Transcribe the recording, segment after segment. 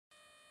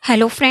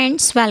Hello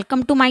friends,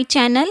 welcome to my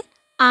channel.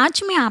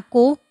 आज मैं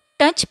आपको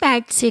टच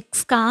पैड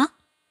 6 का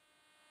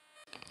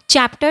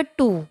chapter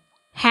 2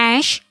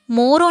 hash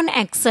more on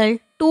Excel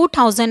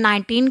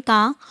 2019 का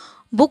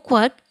बुक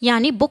वर्क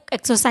यानी बुक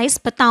एक्सरसाइज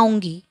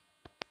बताऊंगी।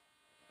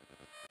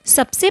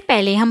 सबसे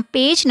पहले हम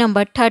पेज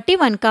नंबर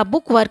 31 का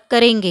बुक वर्क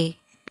करेंगे।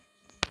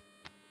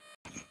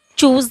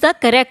 Choose the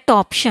correct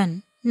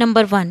option.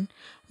 Number 1,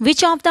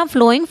 which of the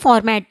flowing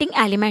formatting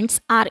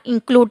elements are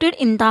included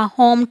in the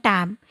home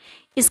tab?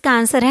 इसका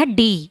आंसर है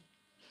D.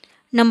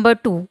 Number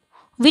 2,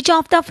 which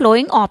of the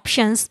flowing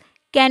options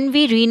can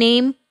we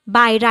rename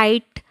bye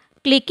right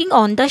clicking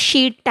on the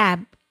sheet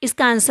tab?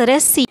 इसका answer है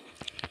सी।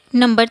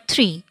 Number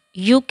 3,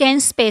 you can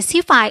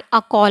specify a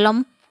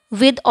column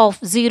with of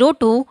 0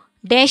 to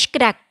dash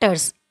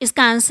characters.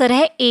 इसका answer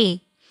है ए।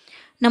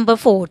 Number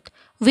 4,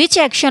 which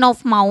action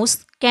of mouse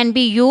can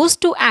be use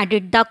to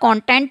edit the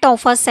content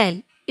of a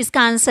cell?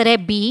 इसका answer है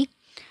B.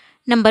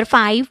 Number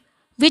 5,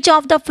 which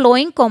of the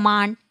flowing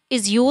command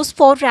is used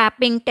for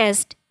wrapping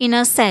text in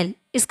a cell?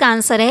 इसका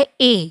answer है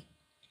ए।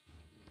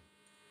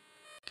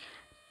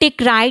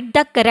 Tick right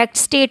the correct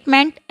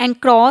statement and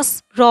cross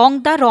wrong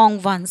the wrong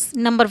ones.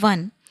 Number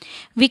 1,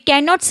 we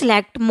cannot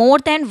select more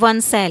than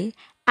one cell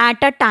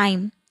at a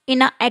time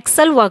in an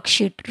Excel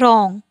worksheet.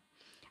 Wrong.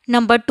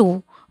 Number 2,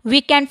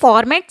 we can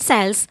format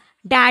cells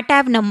that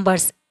have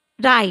numbers.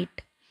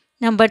 Right.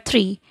 Number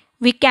 3,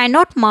 we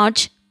cannot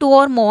merge 2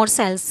 or more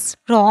cells.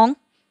 Wrong.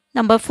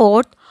 Number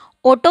 4,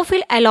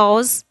 autofill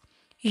allows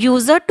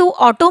user to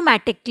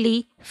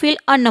automatically fill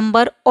a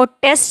number or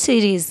test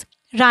series.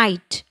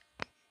 Right.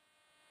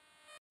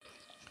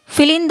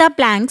 Fill in the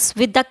blanks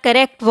with the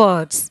correct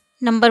words.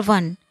 Number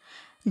 1,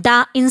 the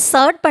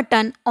insert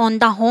button on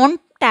the home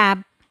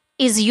tab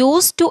is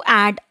used to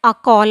add a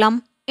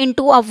column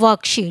into a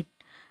worksheet.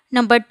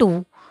 Number 2,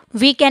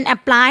 we can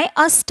apply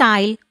a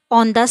style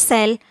on the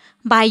cell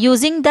by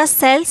using the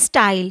cell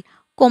style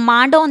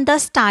command on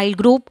the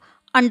style group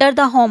under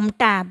the home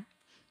tab.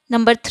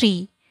 Number 3,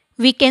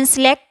 we can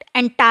select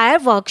entire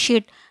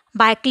worksheet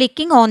by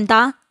clicking on the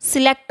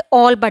select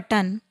all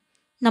button.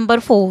 Number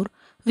 4,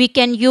 we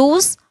can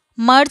use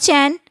merge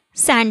and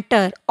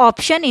center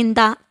option in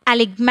the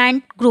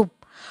alignment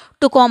group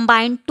to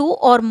combine 2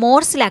 or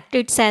more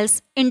selected cells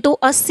into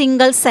a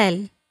single cell.